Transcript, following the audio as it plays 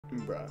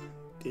Bruh,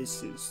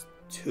 this is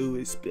too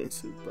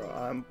expensive, bro.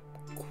 I'm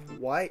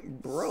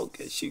quite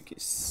broke, as you can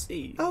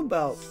see. How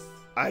about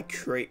I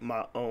create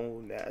my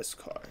own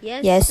NASCAR?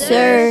 Yes,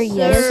 sir.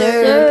 Yes,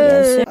 sir.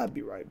 Yes, sir. I'll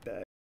be right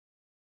back.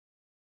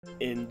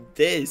 And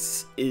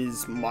this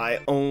is my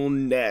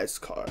own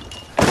NASCAR.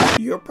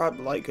 You're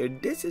probably like,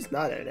 this is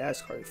not a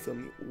NASCAR, you feel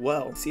me?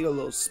 Well, see the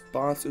little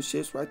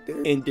sponsorships right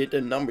there? And then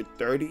the number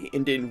 30,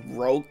 and then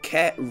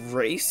Roadcat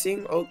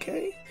Racing,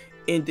 okay?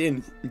 And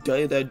then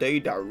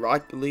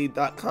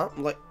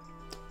www.rocktheleague.com. Like,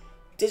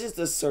 this is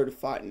the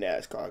certified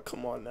NASCAR,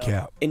 come on now.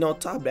 Cap. And on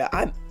top of that,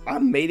 I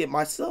made it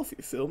myself,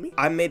 you feel me?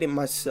 I made it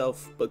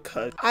myself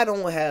because I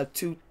don't have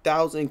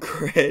 2,000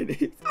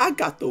 credits. I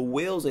got the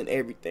wheels and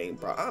everything,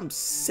 bro. I'm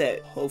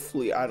set.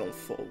 Hopefully I don't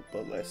fold,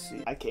 but let's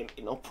see. I can't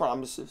make no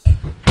promises.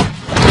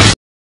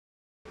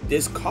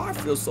 This car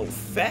feels so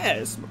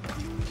fast.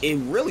 It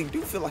really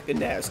do feel like a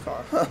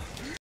NASCAR, huh?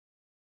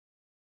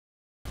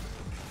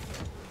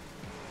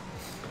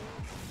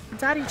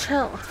 Daddy,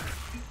 chill.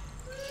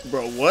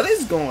 Bro, what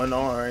is going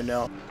on right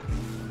now?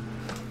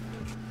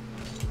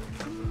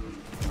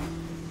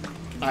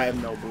 I have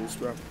no boost,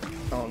 bro. I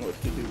don't know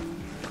what to do.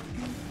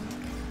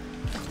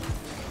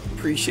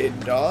 Appreciate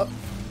it, dog.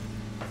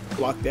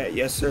 Block that.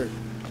 Yes, sir.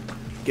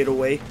 Get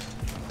away.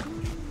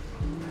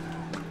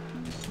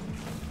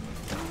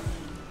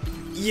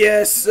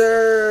 Yes,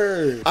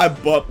 sir. I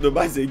bumped him.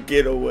 I said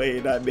get away,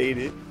 and I made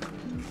it.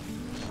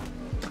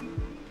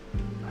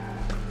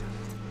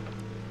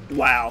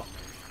 Wow.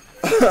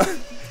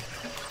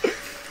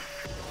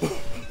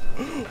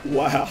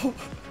 Wow.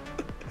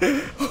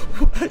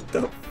 What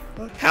the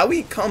fuck? How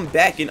he come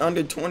back in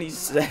under 20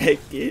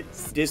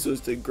 seconds? This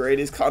was the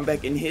greatest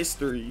comeback in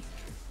history.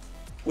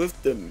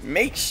 With the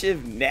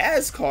makeshift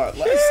NASCAR.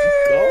 Let's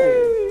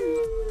go.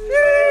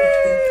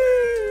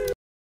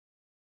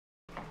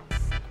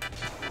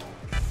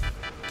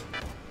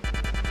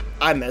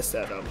 I messed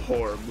that up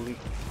horribly.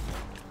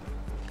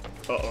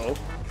 Uh-oh.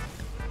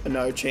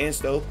 Another chance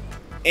though.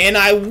 And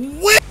I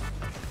win!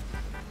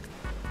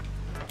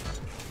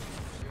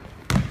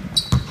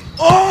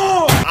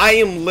 Oh! I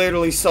am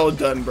literally so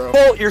done, bro.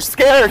 Oh, you're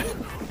scared.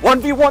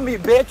 1v1 me,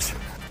 bitch.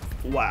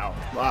 Wow.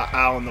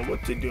 I don't know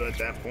what to do at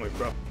that point,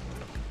 bro.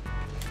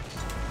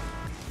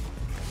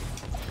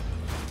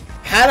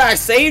 How'd I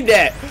save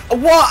that?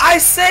 Well, it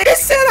said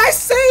I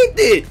saved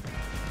it.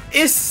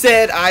 It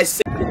said I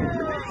saved it.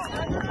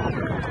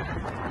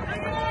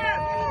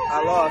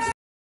 I lost.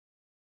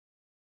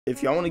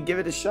 If y'all want to give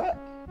it a shot,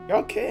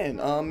 y'all can.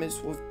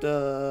 It's with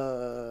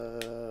the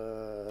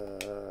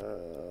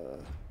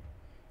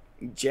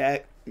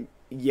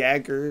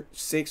Jagger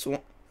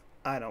 6-1.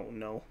 I don't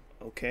know.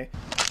 Okay.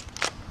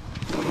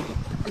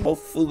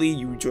 Hopefully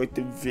you enjoyed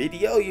the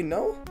video, you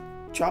know.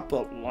 Drop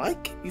a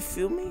like, you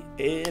feel me?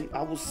 And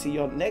I will see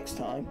y'all next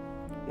time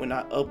when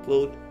I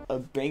upload a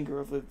banger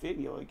of a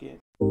video again.